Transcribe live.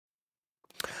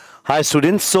Hi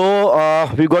students.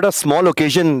 We got a small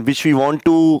occasion which we want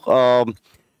to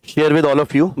share with all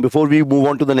of you before we move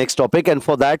on to the next topic. And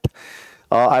for that,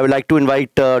 I would like to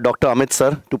invite Dr. Amit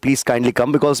sir to please kindly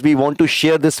come because we want to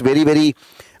share this very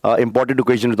important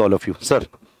occasion with all of you. Sir.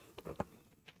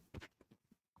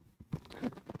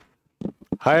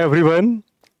 Hi everyone.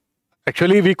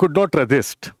 Actually, we could not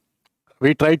resist.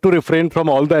 We tried to refrain from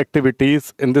all the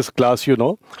activities in this class,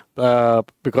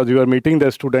 because we were meeting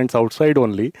the students outside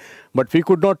only. But we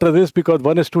could not resist because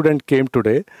one student came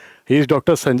today. He is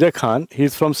Dr. Sanjay Khan. He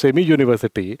is from SEMI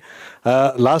University.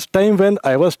 Last time when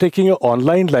I was taking an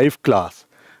online live class,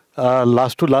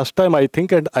 last time I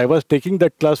think, and I was taking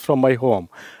that class from my home,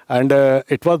 and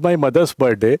it was my mother's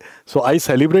birthday, so I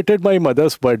celebrated my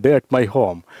mother's birthday at my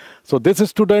home. So this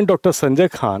student, Dr. Sanjay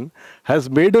Khan, has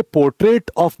made a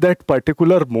portrait of that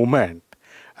particular moment,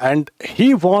 and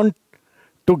he wants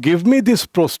to give me this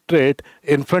portrait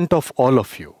in front of all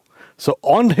of you. So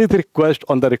on his request,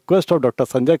 on the request of Dr.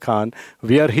 Sanjay Khan,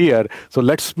 we are here. So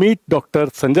let's meet Dr.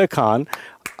 Sanjay Khan,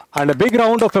 and a big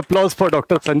round of applause for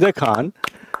Dr. Sanjay Khan.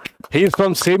 He is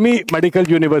from SEMI Medical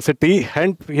University,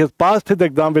 and he has passed his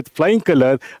exam with flying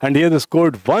colors, and he has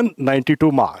scored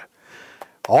 192 marks.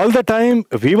 All the time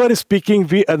we were speaking,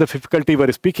 we as the faculty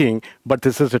were speaking, but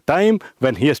this is the time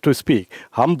when he has to speak.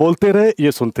 हम बोलते रहे,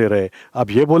 ये सुनते रहे.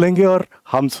 अब ये बोलेंगे और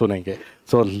हम सुनेंगे.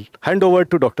 So hand over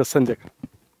to Dr. Sanjay.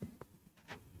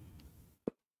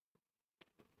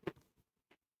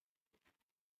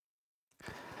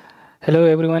 Hello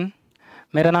everyone,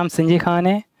 मेरा नाम संजय खान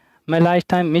है. मैं लास्ट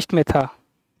टाइम मिस्ट में था.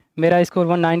 मेरा स्कोर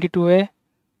 192 है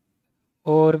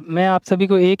और मैं आप सभी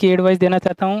को एक ही एडवाइस देना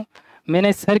चाहता हूँ.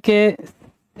 मैंने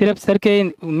सिर्फ सर के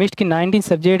मिस्ट की 19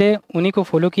 सब्जेक्ट है उन्हीं को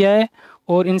फॉलो किया है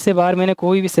और इनसे बाहर मैंने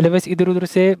कोई भी सिलेबस इधर उधर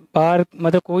से बाहर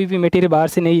मतलब कोई भी मटेरियल बाहर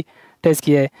से नहीं टेस्ट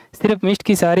किया है. सिर्फ मिस्ट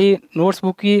की सारी नोट्स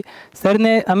बुक की सर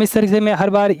ने अमित सर से मैं हर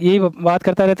बार यही बात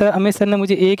करता रहता. अमित सर ने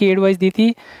मुझे एक ही एडवाइस दी थी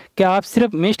कि आप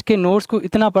सिर्फ मिस्ट के नोट्स को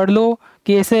इतना पढ़ लो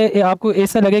कि ऐसे आपको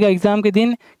ऐसा लगेगा एग्ज़ाम के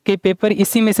दिन कि पेपर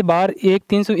इसी में से बाहर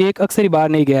 301 अक्सर ही बाहर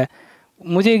नहीं गया है.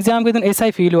 मुझे एग्ज़ाम के दिन ऐसा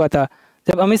ही फील हुआ था.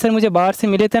 जब अमित सर मुझे बाहर से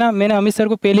मिले थे ना, मैंने अमित सर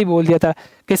को पहले ही बोल दिया था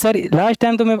कि सर लास्ट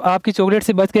टाइम तो मैं आपकी चॉकलेट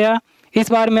से बच गया, इस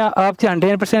बार मैं आपसे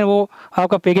 100% वो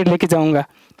आपका पैकेट लेके जाऊंगा.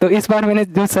 तो इस बार मैंने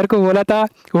जो सर को बोला था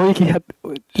वही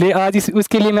किया. आज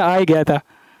उसके लिए मैं आ ही गया था.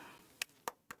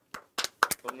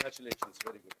 Congratulations,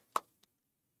 very good.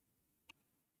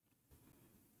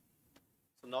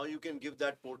 So now you can give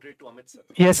that portrait to Amit sir.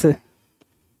 Yes sir.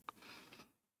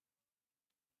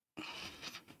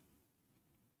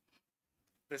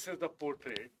 This is the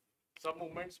portrait. Some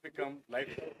moments become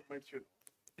lifetime moments.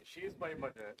 She is my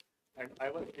mother, and I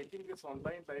was taking this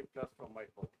online live class from my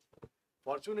home.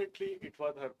 Fortunately, it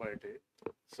was her birthday,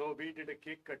 so we did a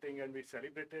cake cutting and we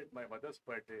celebrated my mother's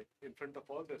birthday in front of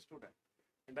all the students.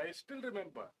 And I still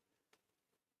remember,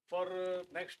 for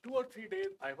next 2 or 3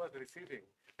 days, I was receiving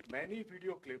many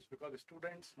video clips because the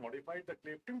students modified the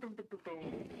clip. Tum, tum, tum, tum, tum.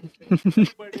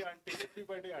 Happy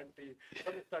birthday, auntie.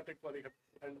 Some started calling her,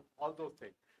 and all those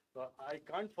things. So I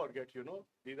can't forget,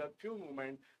 these are few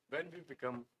moments when we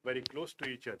become very close to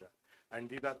each other. And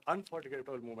these are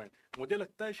unforgettable moments. मुझे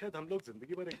लगता है शायद हम लोग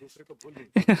जिंदगी भर एक दूसरे को भूल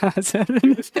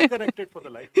नहीं. We stay connected for the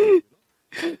life.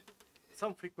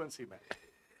 Some frequency, man.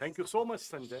 Thank you so much,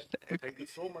 Sanjay. Thank you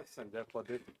so much, Sanjay, for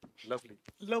this lovely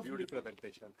beautiful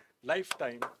presentation,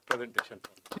 lifetime presentation.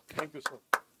 Thank you so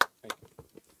much. Thank you.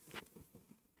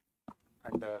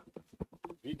 And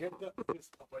we get this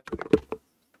opportunity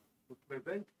to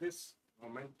present this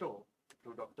memento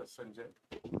to Dr. Sanjay,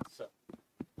 sir.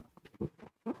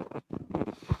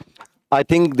 I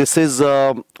think this is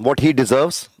what he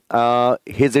deserves.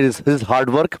 His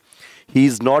hard work.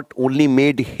 He's not only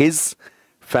made his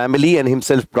family and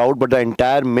himself proud, but the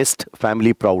entire MIST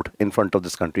family proud in front of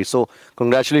this country. So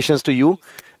congratulations to you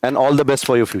and all the best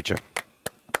for your future.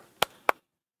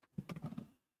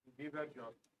 These are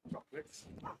your chocolates.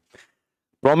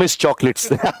 Promise chocolates.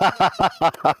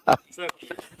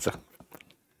 Sir.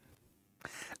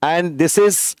 And this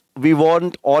is, we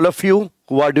want all of you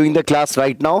who are doing the class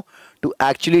right now to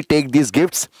actually take these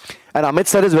gifts. And Amit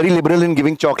sir is very liberal in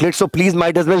giving chocolates, so please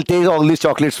might as well take all these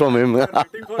chocolates from him. I'm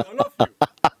waiting for all of you.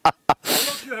 All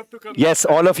of you have to come. Yes,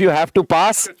 all of you have to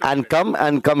pass and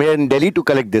come here in Delhi to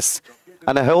collect this.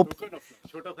 And I hope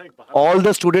all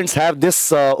the students have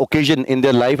this occasion in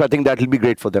their life. I think that will be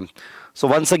great for them. So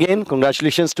once again,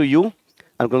 congratulations to you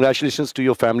and congratulations to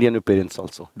your family and your parents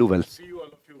also. Do well. See you all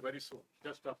of you very soon,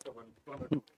 just after one or two.